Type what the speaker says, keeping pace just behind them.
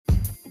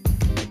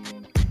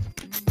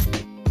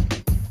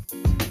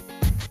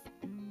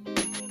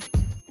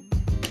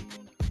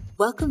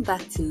Welcome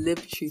back to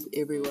Live Truth,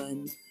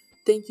 everyone.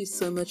 Thank you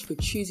so much for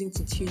choosing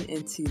to tune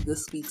into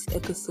this week's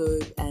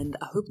episode, and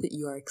I hope that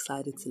you are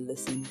excited to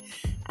listen.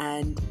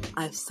 And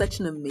I have such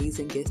an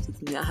amazing guest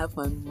with me. I have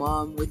my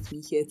mom with me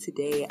here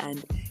today,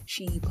 and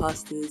she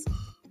pastors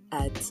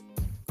at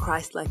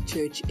Christ-like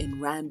Church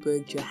in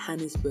Randburg,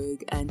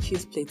 Johannesburg, and she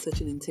has played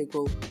such an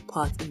integral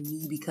part in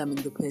me becoming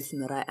the person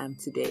that I am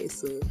today.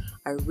 So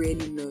I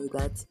really know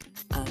that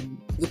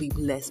you'll be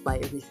blessed by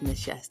everything that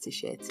she has to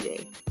share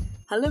today.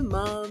 Hello,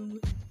 Mom.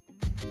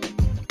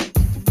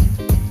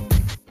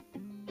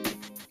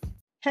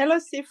 Hello,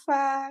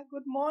 Sifa.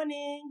 Good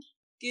morning.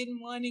 Good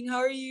morning. How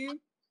are you?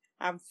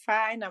 I'm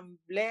fine. I'm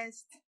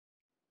blessed.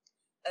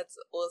 That's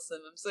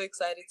awesome. I'm so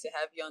excited to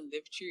have you on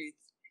Live Truth.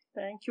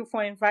 Thank you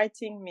for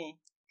inviting me.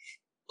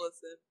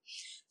 Awesome.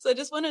 So I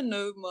just want to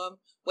know, Mom,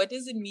 what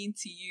does it mean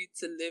to you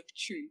to live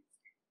truth?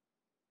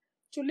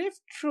 To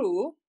live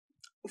true,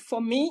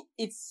 for me,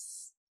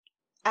 it's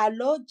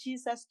allow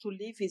Jesus to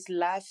live his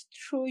life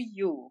through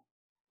you.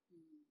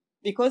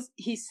 Because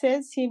he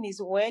says in his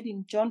word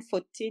in John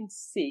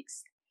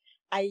 14:6,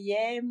 I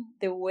am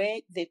the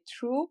way, the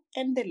truth,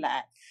 and the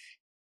life.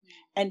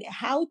 And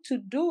how to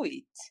do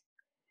it?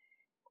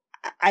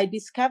 I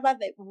discovered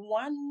that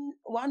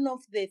one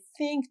of the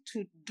things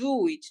to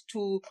do it,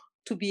 to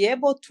be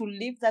able to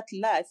live that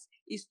life,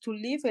 is to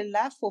live a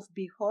life of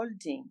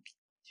beholding.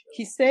 Sure.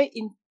 He said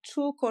in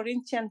 2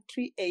 Corinthians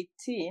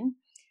 3:18,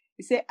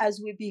 he said, as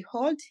we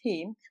behold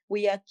him,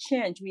 we are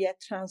changed, we are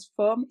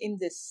transformed in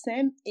the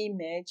same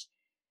image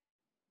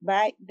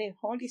by the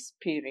Holy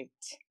Spirit.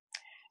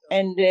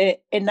 And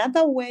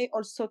another way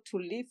also to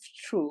live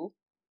true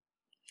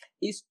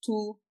is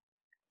to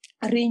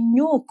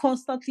renew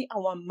constantly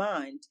our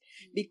mind,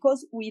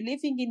 because we're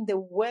living in the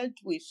world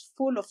with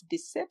full of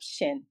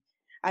deception.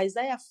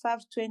 Isaiah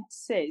 5:20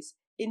 says,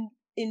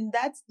 in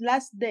that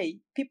last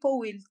day, people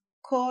will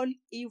call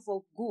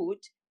evil good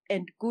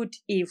and good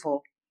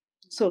evil.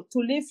 So to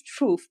live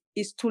truth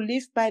is to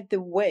live by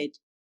the word,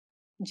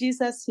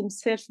 Jesus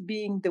himself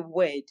being the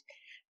word.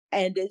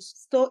 And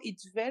so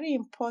it's very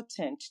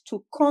important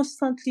to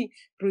constantly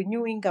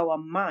renewing our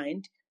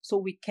mind so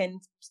we can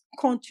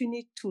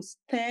continue to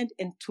stand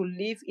and to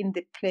live in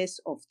the place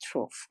of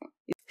truth.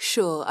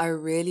 Sure, I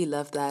really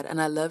love that.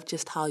 And I love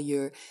just how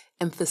you're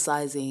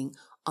emphasizing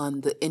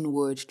on the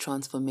inward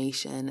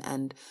transformation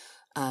and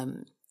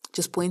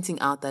just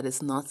pointing out that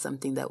it's not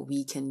something that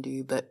we can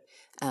do, but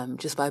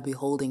just by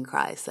beholding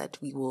Christ, that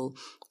we will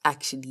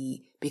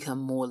actually become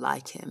more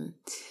like him.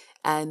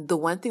 And the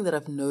one thing that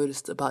I've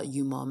noticed about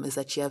you, Mom, is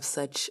that you have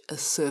such a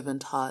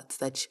servant heart,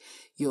 that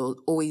you're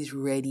always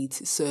ready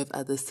to serve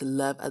others, to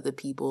love other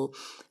people.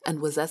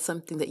 And was that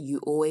something that you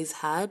always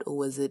had, or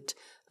was it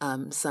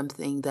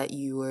something that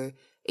you were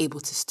able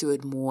to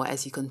steward more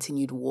as you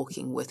continued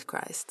walking with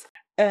Christ?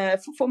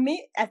 For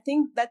me, I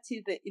think that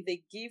is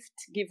the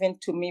gift given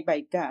to me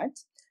by God.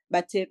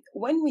 But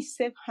when we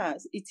serve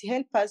us, it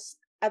helps us.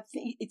 I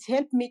think it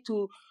helped me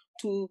to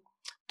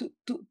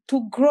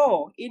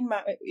grow in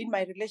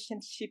my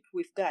relationship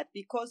with God,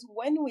 because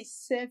when we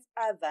serve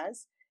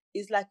others,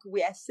 it's like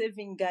we are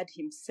serving God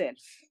himself.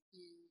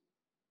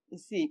 You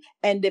see,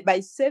 and by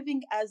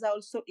serving others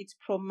also, it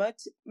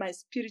promotes my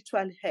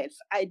spiritual health.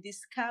 I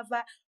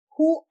discover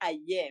who I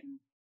am.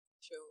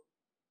 Sure.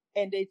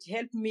 And it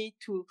helped me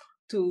to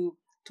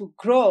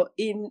grow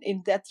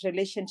in that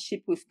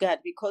relationship with God,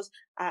 because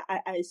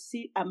I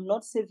see I'm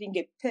not serving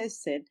a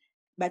person,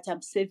 but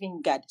I'm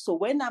serving God. So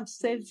when I'm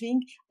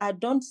serving, I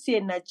don't see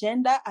an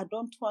agenda. I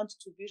don't want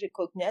to be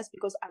recognized,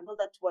 because I know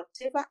that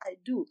whatever I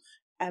do,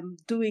 I'm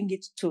doing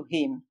it to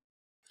him.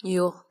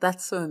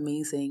 That's so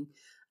amazing.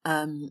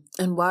 And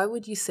why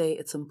would you say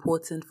it's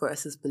important for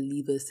us as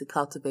believers to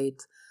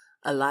cultivate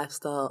a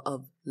lifestyle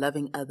of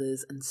loving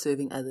others and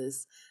serving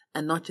others,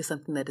 and not just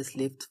something that is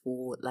left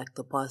for like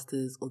the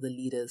pastors or the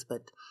leaders,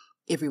 but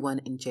everyone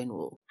in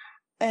general?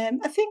 I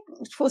think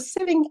for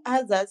serving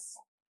others,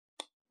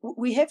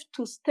 we have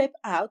to step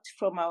out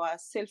from our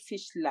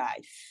selfish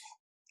life.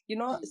 You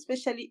know,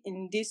 especially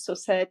in this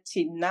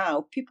society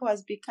now, people are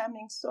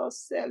becoming so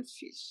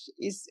selfish.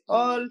 It's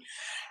all,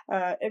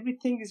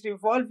 everything is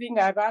revolving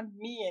around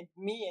me and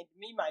me and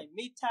me, my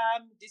me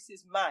time, this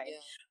is mine. Yeah.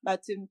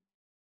 But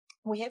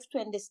we have to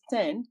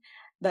understand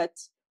that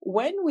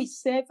when we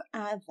serve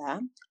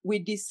others, we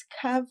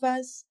discover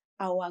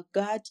our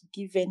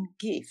God-given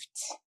gift.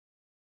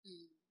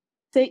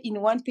 Say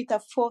in 1 Peter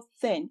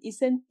 4:10, he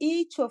said,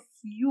 each of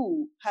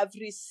you have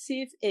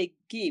received a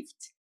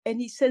gift.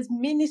 And he says,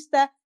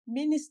 minister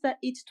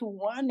it to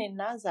one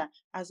another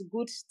as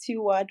good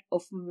steward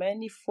of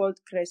manifold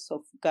grace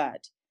of God.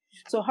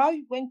 So how are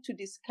you going to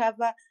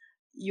discover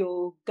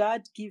your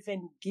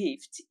God-given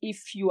gift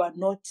if you are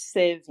not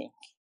serving?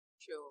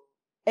 Sure.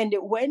 And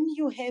when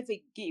you have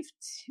a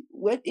gift,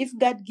 if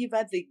God gives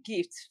us the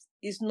gift,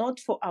 it's not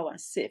for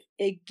ourselves.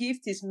 A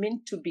gift is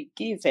meant to be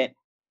given.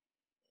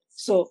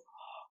 So,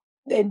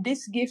 and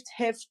this gift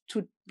have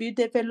to be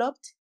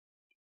developed.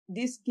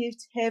 This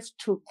gift have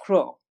to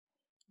grow.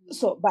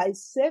 So by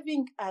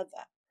serving others,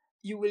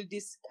 you will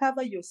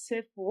discover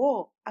yourself,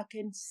 oh, I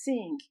can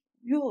sing.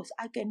 Yes,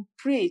 I can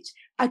preach.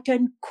 I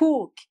can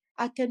cook.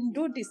 I can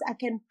do this. I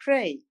can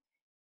pray.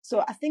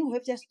 So I think we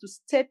have just to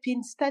step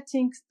in,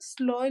 starting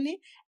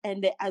slowly.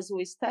 And as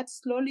we start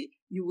slowly,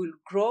 you will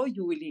grow,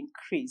 you will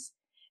increase.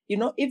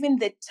 Even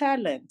the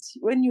talent,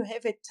 when you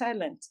have a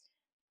talent,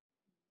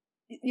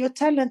 your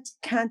talent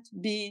can't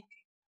be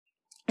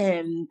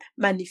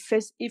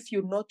manifest if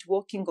you're not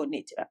working on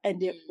it.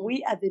 And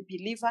we are the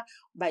believer,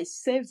 by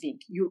saving,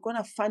 you're going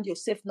to find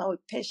yourself now a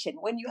patient.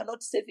 When you are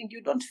not saving,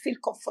 you don't feel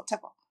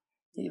comfortable.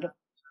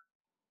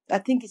 I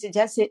think it's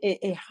just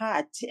a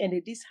heart,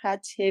 and this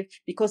heart have,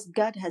 because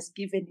God has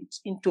given it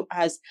into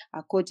us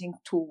according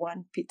to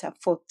 1 Peter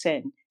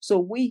 4:10. So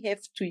we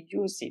have to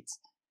use it.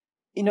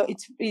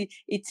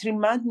 It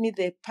reminds me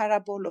the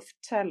parable of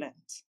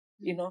talent.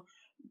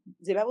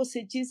 The Bible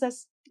says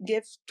Jesus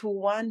gave to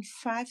one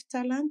 5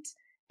 talents,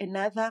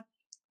 another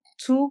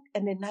 2,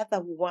 and another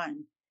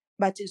 1.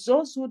 But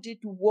those who did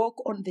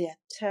work on their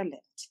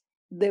talent,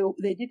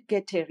 they did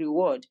get a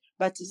reward.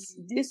 But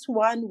this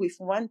one with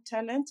 1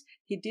 talent,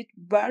 he did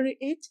bury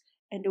it,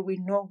 and we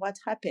know what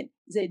happened.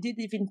 They did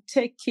even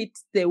take it,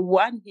 the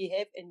one he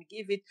had, and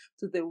give it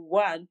to the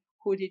one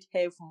who did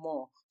have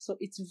more. So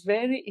it's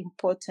very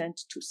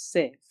important to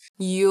save.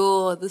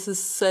 This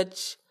is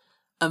such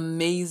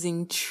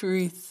amazing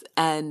truth,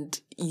 and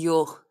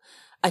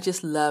I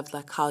just love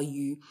how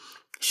you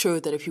show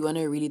that if you want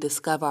to really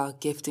discover our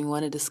gifting,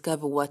 want to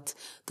discover what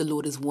the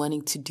Lord is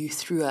wanting to do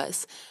through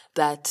us,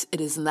 that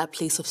it is in that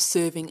place of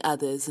serving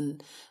others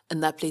and in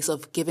that place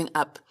of giving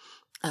up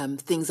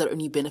things that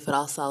only benefit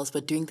ourselves,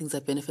 but doing things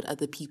that benefit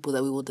other people,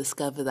 that we will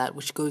discover that,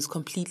 which goes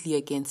completely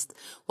against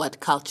what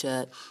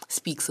culture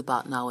speaks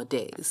about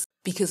nowadays.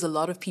 Because a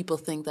lot of people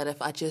think that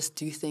if I just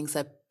do things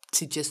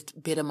to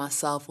just better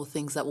myself, or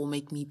things that will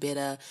make me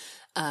better,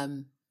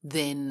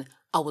 then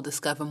I will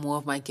discover more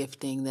of my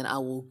gifting, then I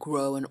will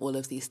grow in all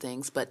of these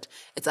things. But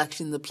it's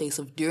actually in the place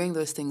of doing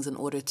those things in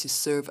order to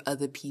serve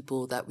other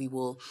people that we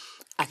will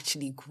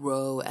actually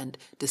grow and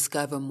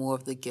discover more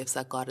of the gifts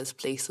that God has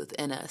placed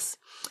within us.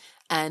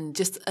 And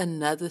just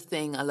another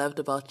thing I loved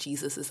about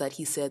Jesus is that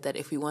he said that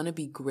if we want to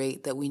be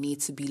great, that we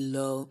need to be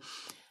low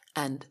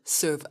and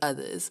serve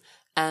others.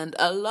 And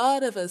a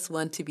lot of us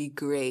want to be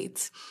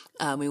great.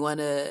 We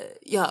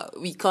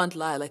can't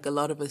lie. A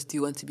lot of us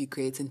do want to be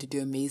great and to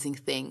do amazing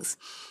things.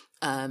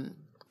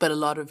 But a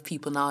lot of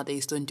people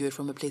nowadays don't do it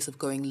from a place of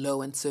going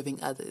low and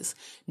serving others.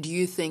 Do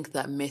you think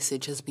that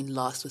message has been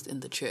lost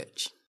within the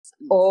church?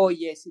 Oh,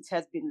 yes, it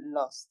has been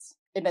lost.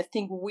 And I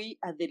think we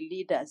are the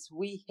leaders.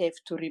 We have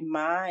to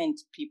remind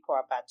people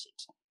about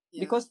it.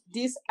 Yeah. Because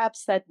this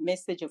upside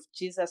message of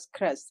Jesus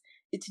Christ,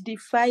 it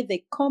defies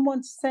the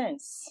common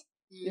sense.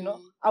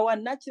 Our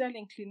natural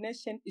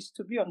inclination is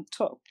to be on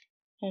top,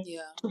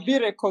 to be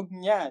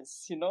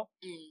recognized,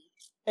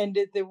 and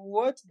the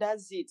word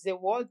does it. The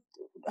word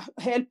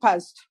help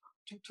us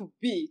to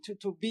be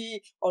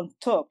on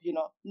top,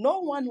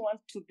 No one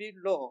wants to be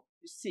low,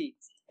 you see.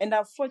 And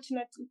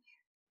unfortunately,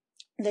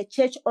 the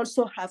church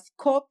also have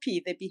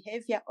copied the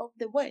behavior of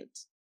the word.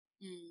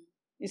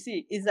 You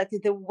see, it's like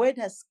the word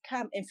has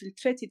come and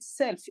infiltrated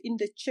itself in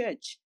the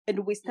church,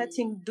 and we're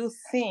starting to do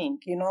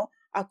things,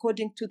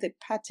 according to the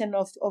pattern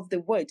of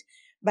the word.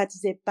 But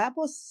the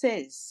Bible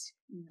says,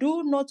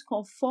 do not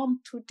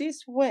conform to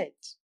this word.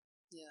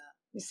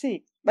 You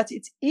see, but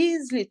it's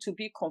easily to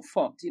be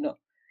conformed,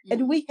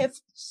 And we have,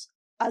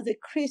 as a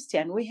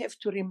Christian, we have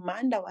to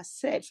remind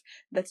ourselves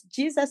that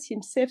Jesus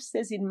himself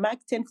says in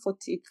Mark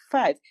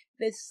 10:45,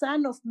 the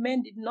Son of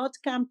Man did not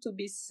come to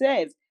be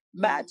saved,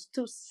 but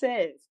to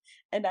serve.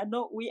 And I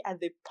know we are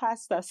the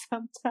pastors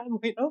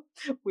sometimes,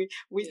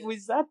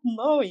 without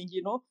knowing,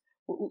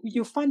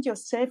 you find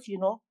yourself,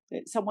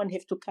 someone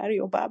have to carry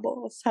your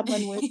Bible,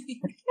 someone will.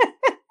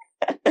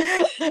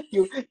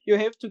 you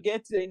have to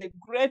get in a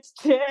great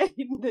chair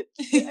in the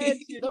church,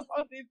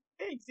 all these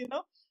things,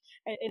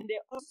 and they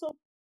also,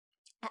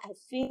 I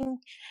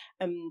think,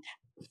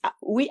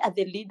 we are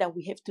the leader.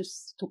 We have to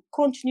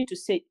continue to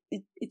say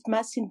it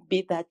mustn't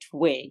be that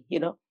way,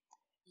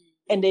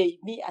 And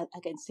me, I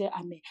can say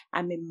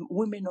I'm a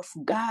woman of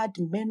God,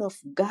 man of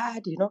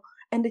God,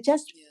 and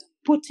just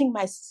putting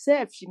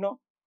myself,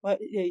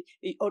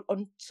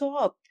 on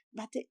top.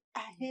 But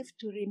I have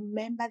to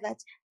remember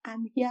that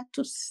I'm here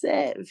to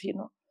serve,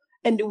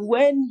 And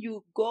when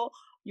you go,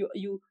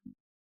 you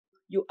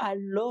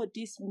allow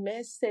this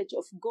message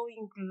of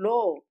going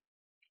low.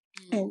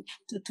 And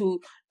to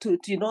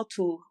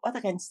what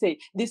I can say,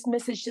 this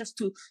message just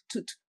to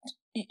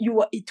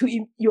you are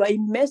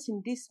immersed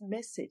in this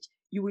message,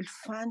 you will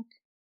find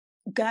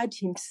God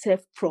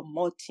himself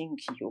promoting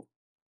you.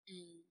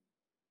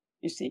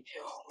 You see,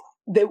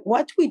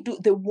 what we do,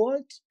 the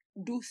world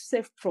do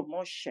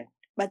self-promotion,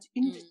 but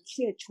in the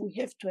church we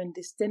have to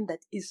understand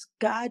that it's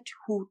God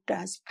who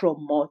does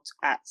promote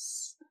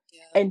us.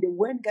 And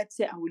when God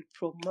says, I will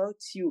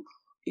promote you,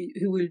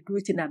 he will do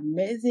it in an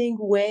amazing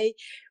way,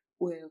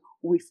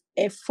 with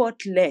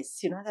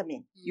effortless, you know what I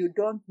mean? You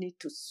don't need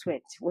to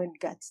sweat when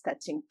God's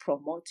starting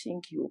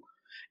promoting you.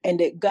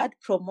 And God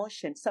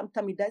promotion,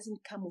 sometimes it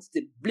doesn't come with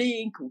the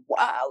blink,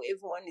 wow,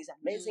 everyone is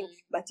amazing,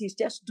 but He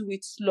just do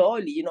it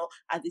slowly,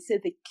 as they say,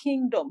 the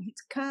kingdom, it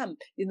come,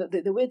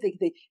 the way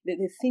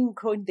the thing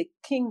growing the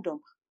kingdom,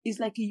 it's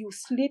like you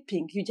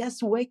sleeping, you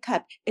just wake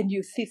up and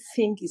you see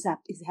things is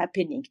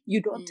happening.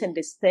 You don't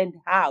understand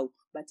how,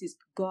 but it's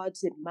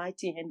God's the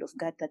mighty hand of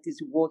God that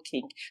is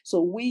working.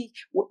 So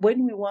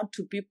when we want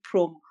to be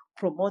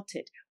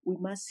promoted, we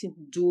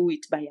mustn't do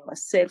it by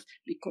ourselves,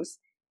 because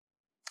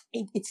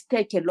it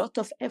takes a lot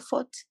of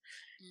effort.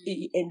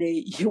 And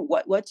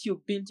what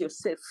you build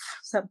yourself,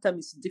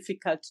 sometimes it's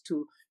difficult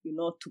to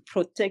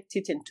protect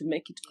it and to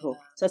make it grow.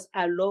 Just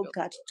allow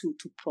God to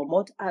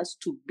promote us,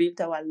 to build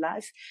our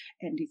life,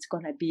 and it's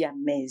gonna be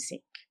amazing.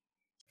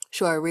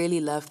 Sure, I really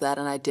love that,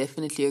 and I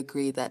definitely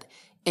agree that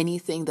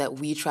anything that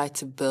we try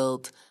to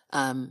build,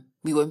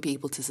 we won't be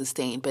able to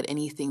sustain. But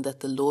anything that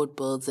the Lord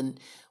builds and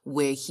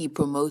where He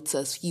promotes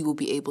us, He will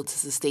be able to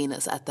sustain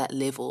us at that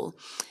level.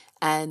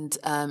 And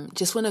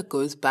just when it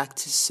goes back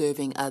to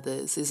serving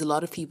others, there's a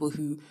lot of people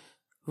who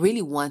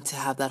really want to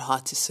have that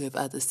heart to serve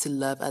others, to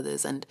love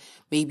others, and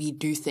maybe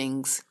do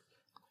things,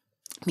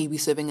 maybe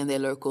serving in their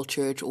local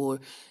church or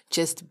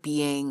just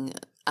being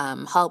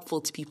helpful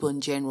to people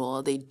in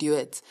general. They do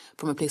it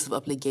from a place of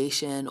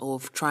obligation or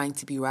of trying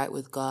to be right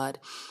with God.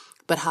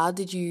 But how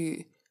did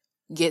you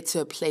get to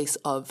a place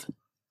of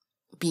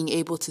being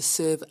able to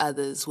serve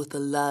others with a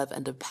love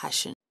and a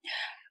passion?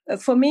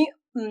 For me,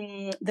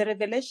 the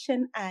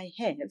revelation I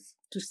have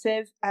to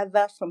serve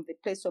others from the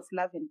place of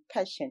love and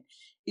passion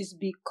is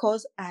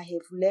because I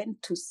have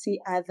learned to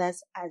see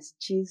others as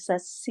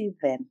Jesus see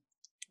them.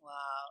 Wow.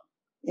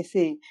 You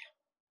see,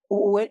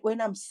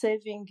 when I'm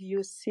serving you,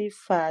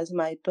 Sifa, as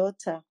my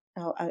daughter,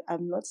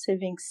 I'm not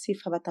serving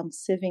Sifa, but I'm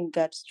serving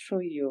God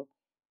through you.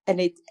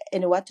 And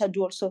what I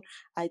do also,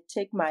 I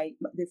take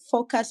the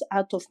focus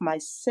out of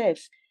myself,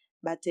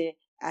 but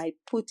I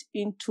put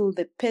into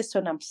the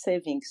person I'm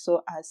serving.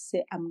 So I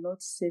say, I'm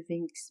not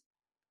serving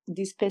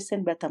this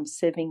person, but I'm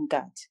serving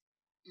God.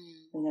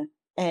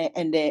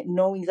 And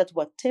knowing that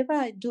whatever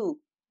I do,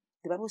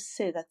 the Bible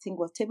says, I think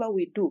whatever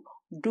we do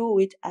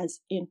it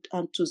as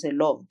unto the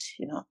Lord,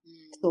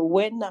 So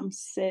when I'm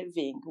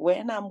serving,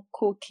 when I'm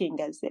cooking,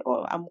 I say,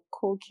 oh, I'm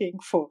cooking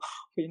for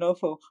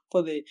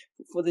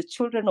the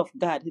children of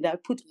God. And I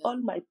put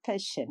all my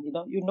passion,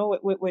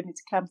 when it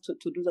comes to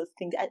do those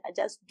things, I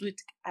just do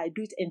it. I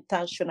do it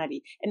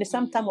intentionally. And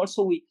sometimes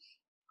also we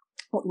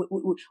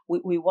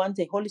want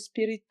the Holy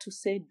Spirit to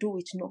say, do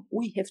it. No,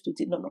 we have to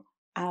do. No.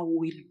 I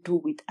will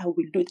do it. I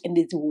will do it. And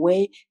it's the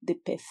way the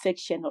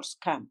perfectioners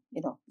come,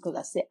 because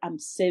I say I'm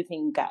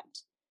serving God.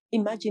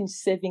 Imagine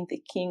serving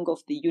the King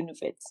of the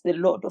universe, the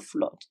Lord of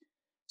Lords.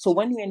 So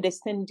when we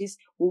understand this,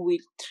 we will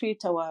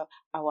treat our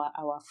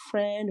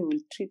friend, we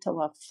will treat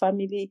our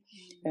family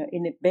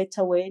in a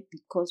better way,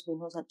 because we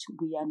know that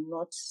we are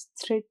not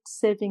straight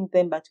serving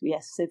them, but we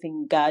are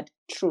serving God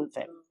through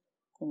them.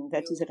 And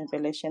that is a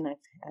revelation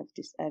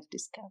I've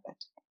discovered.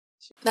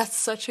 That's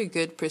such a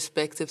good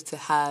perspective to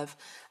have.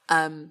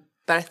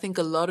 But I think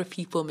a lot of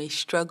people may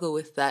struggle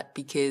with that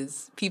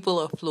because people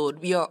are flawed.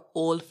 We are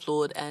all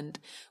flawed and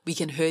we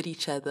can hurt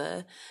each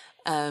other.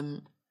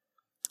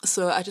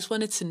 So I just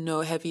wanted to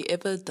know, have you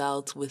ever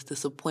dealt with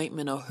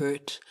disappointment or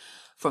hurt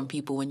from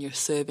people when you're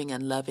serving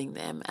and loving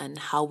them? And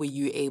how were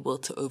you able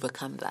to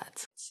overcome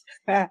that?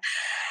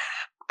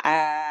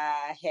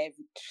 I have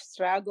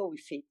struggled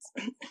with it.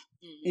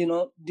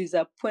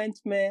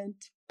 Disappointment,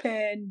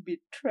 pain,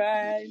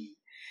 betrayal,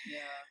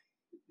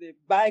 the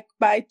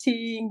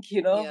backbiting,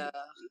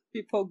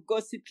 people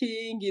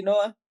gossiping,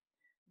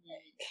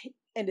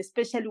 and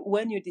especially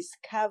when you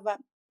discover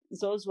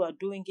those who are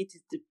doing it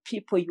is the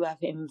people you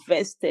have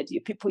invested, the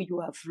people you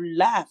have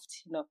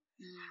loved,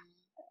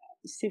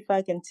 See, if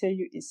I can tell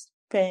you, it's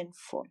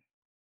painful.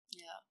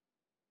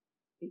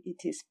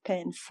 It is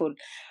painful.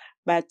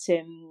 But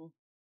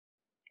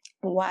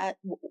what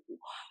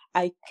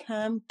I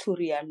come to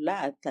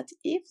realize that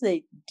if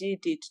they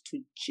did it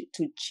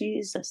to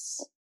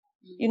Jesus,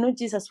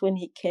 Jesus, when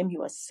He came, He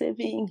was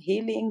saving,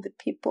 healing the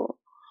people,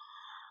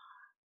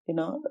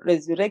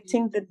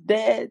 resurrecting the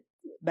dead.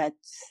 But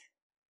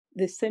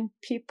the same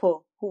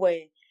people who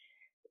were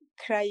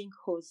crying,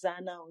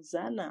 Hosanna,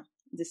 Hosanna,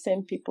 the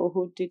same people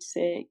who did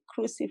say,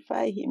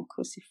 crucify Him,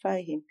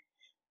 crucify Him.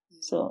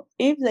 So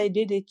if they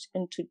did it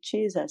unto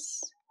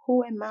Jesus,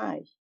 who am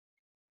I?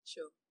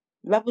 Sure.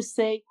 The Bible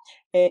says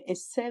a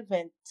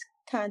servant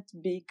can't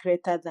be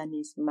greater than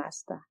his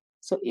master.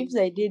 So if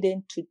they did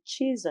it to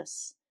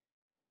Jesus,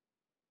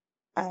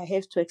 I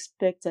have to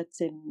expect that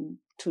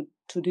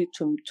to do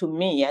to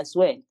me as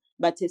well.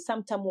 But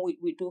sometimes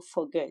we do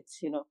forget,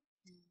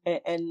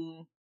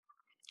 and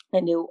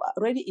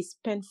already it's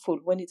painful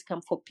when it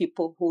comes for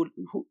people who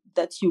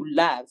that you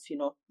love,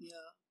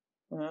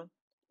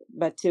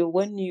 But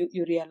when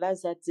you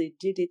realize that they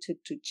did it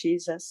to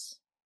Jesus,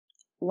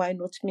 why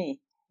not me?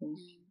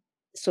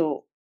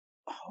 So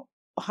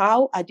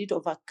how I did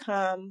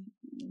overcome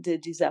the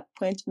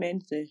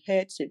disappointment, the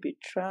hurt, the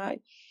betrayal,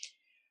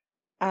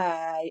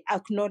 I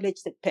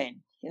acknowledge the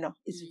pain.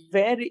 It's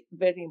very,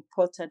 very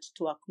important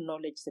to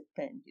acknowledge the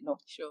pain,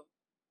 Sure.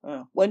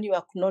 When you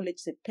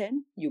acknowledge the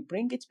pain, you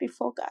bring it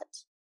before God.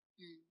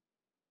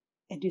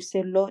 And you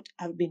say, Lord,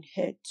 I've been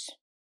hurt.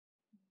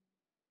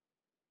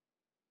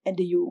 And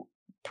you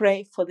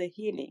pray for the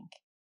healing.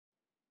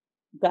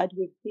 God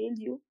will heal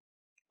you.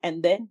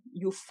 And then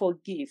you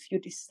forgive. You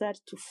decide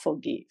to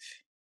forgive.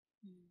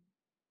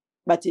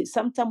 But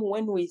sometimes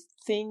when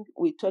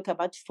we talk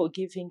about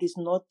forgiving, is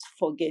not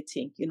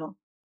forgetting,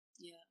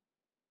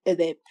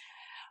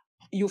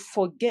 you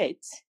forget,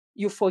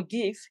 you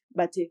forgive,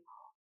 but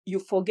you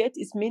forget,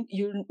 it means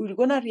you're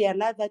going to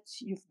realize that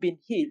you've been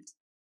healed.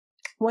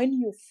 When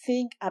you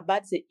think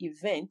about the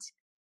event,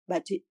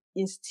 but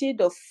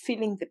instead of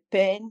feeling the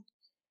pain,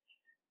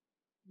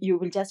 you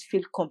will just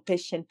feel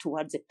compassion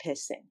towards the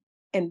person.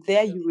 And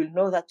there you will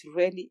know that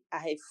really I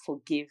have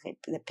forgiven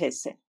the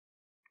person.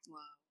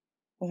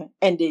 Wow.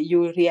 And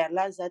you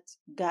realize that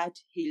God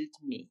healed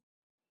me.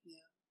 Yeah.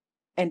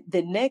 And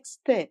the next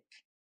step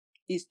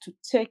is to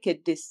take a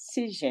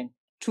decision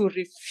to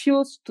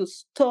refuse to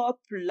stop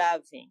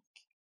loving.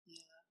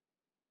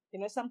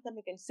 Yeah. Sometimes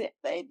you can say,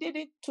 they did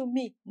it to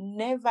me.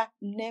 Never,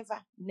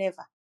 never,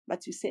 never.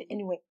 But you say,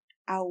 anyway,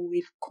 I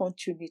will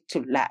continue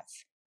to love.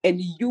 And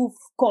you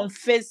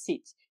confess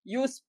it.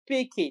 You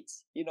speak it.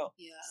 Yeah.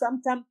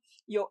 Sometimes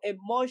your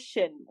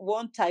emotion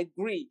won't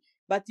agree,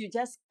 but you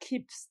just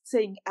keep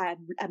saying,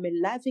 I'm a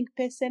loving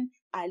person.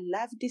 I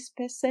love this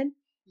person.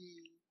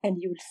 And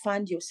you will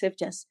find yourself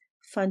just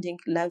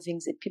loving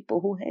the people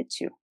who hurt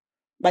you.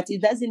 But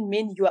it doesn't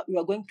mean you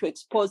are going to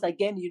expose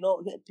again, you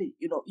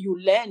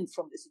learn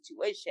from the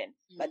situation,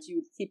 but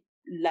you keep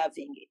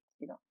loving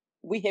it.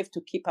 We have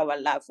to keep our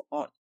love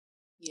on.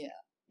 Yeah.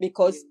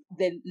 Because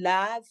the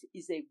love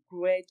is a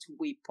great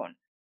weapon.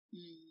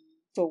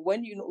 So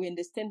when we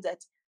understand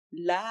that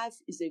love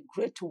is a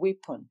great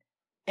weapon,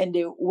 and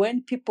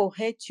when people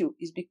hate you,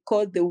 it's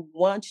because they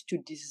want to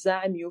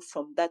disarm you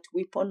from that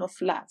weapon of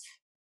love.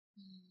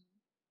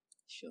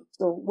 Sure.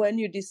 So when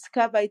you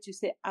discover it, you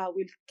say, I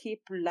will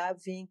keep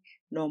loving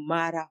no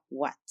matter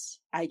what.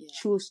 I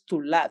choose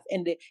to love.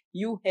 And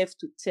you have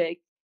to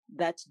take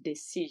that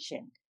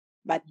decision.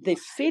 But the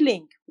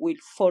feeling will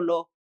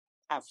follow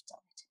after.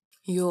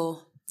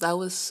 That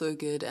was so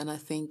good. And I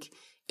think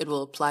it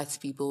will apply to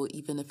people,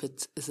 even if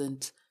it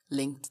isn't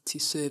linked to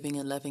serving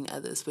and loving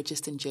others, but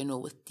just in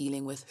general with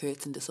dealing with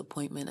hurt and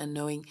disappointment and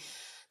knowing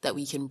that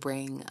we can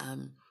bring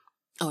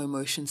our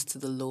emotions to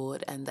the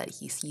Lord and that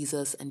He sees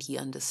us and He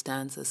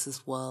understands us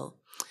as well.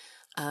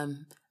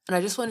 And I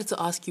just wanted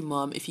to ask you,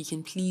 Mom, if you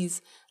can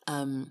please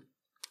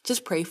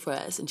just pray for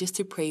us and just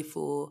to pray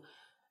for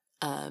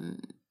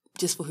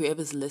just for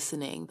whoever's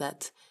listening,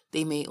 that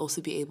they may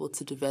also be able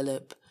to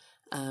develop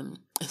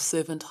a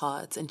servant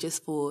heart, and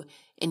just for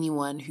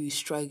anyone who's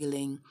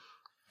struggling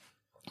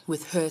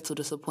with hurt or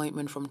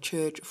disappointment from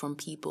church, from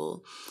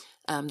people,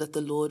 that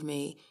the Lord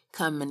may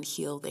come and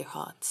heal their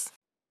hearts.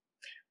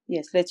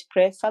 Yes, let's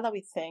pray. Father,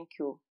 we thank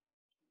you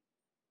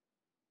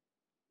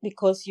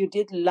because you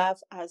did love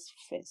us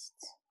first.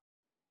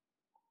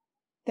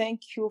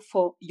 Thank you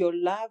for your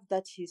love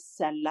that is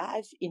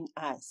alive in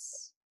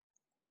us.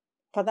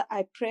 Father,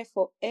 I pray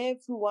for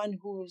everyone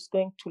who is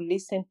going to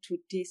listen to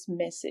this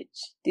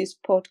message, this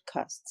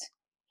podcast.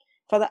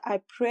 Father, I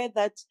pray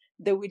that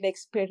they will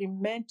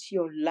experiment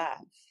your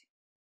love.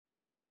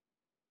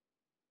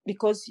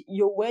 Because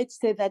your word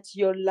says that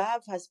your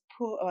love has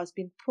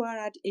been poured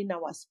out in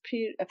our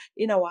spirit,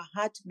 in our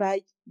heart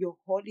by your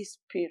Holy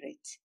Spirit.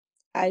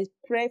 I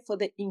pray for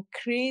the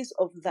increase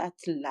of that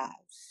love.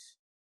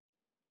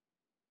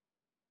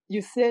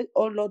 You said,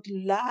 oh Lord,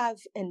 love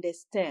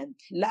understand,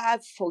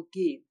 love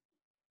forgive.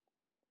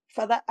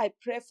 Father, I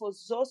pray for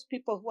those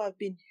people who have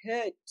been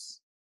hurt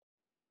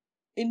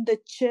in the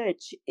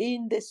church,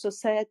 in the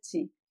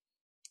society.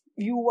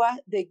 You are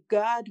the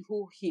God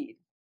who heals.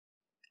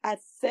 I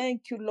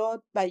thank you, Lord,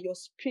 by your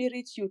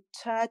Spirit, you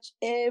touch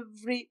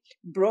every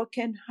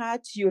broken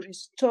heart, you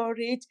restore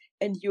it,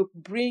 and you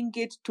bring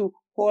it to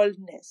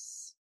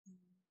wholeness.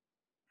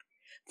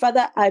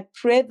 Father, I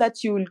pray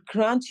that you will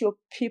grant your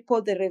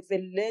people the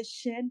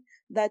revelation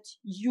that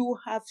you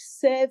have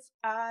saved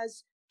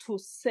us to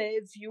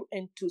save you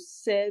and to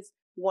save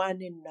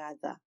one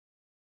another.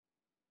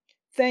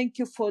 Thank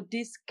you for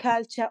this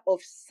culture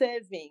of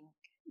saving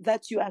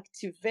that you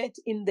activate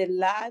in the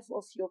life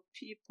of your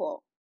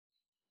people.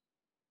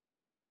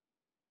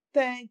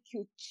 Thank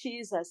you,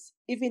 Jesus.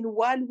 Even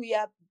while we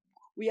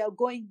are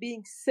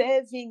being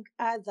saving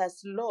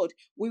others, Lord,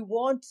 we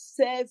won't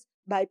save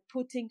by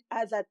putting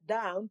others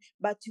down,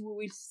 but we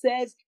will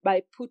save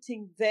by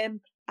putting them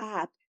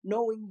up,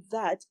 knowing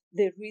that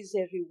there is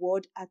a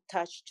reward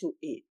attached to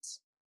it.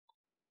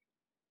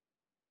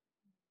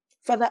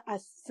 Father, I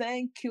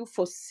thank you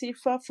for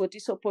Sifa, for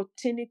this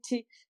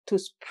opportunity to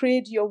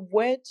spread your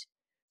word.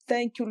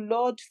 Thank you,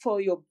 Lord, for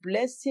your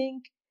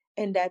blessing.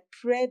 And I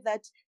pray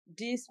that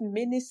this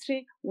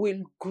ministry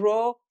will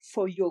grow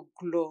for your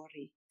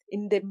glory.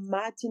 In the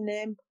mighty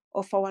name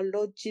of our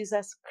Lord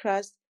Jesus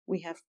Christ,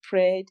 we have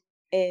prayed.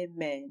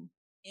 Amen.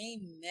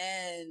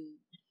 Amen.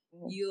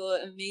 You're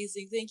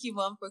amazing. Thank you,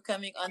 Mom, for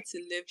coming on to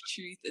Live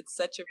Truth. It's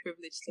such a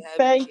privilege to have you.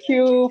 Thank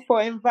you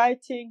for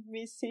inviting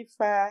me,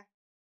 Sifa.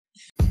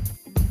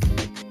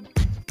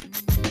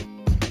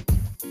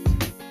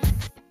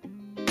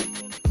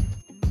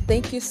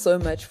 Thank you so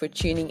much for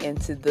tuning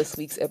into this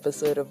week's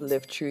episode of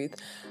Live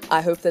Truth. I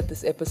hope that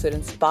this episode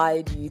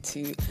inspired you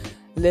to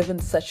live in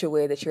such a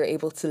way that you're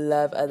able to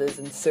love others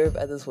and serve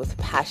others with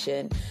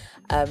passion.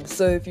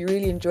 So if you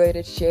really enjoyed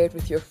it, share it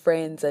with your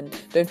friends, and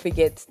don't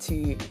forget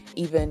to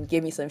even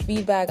give me some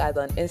feedback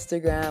either on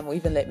Instagram or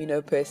even let me know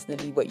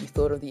personally what you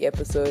thought of the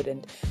episode.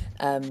 And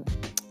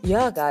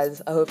yeah,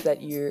 guys, I hope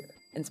that you're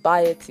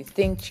inspired to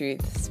think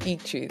truth,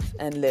 speak truth,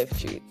 and live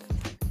truth.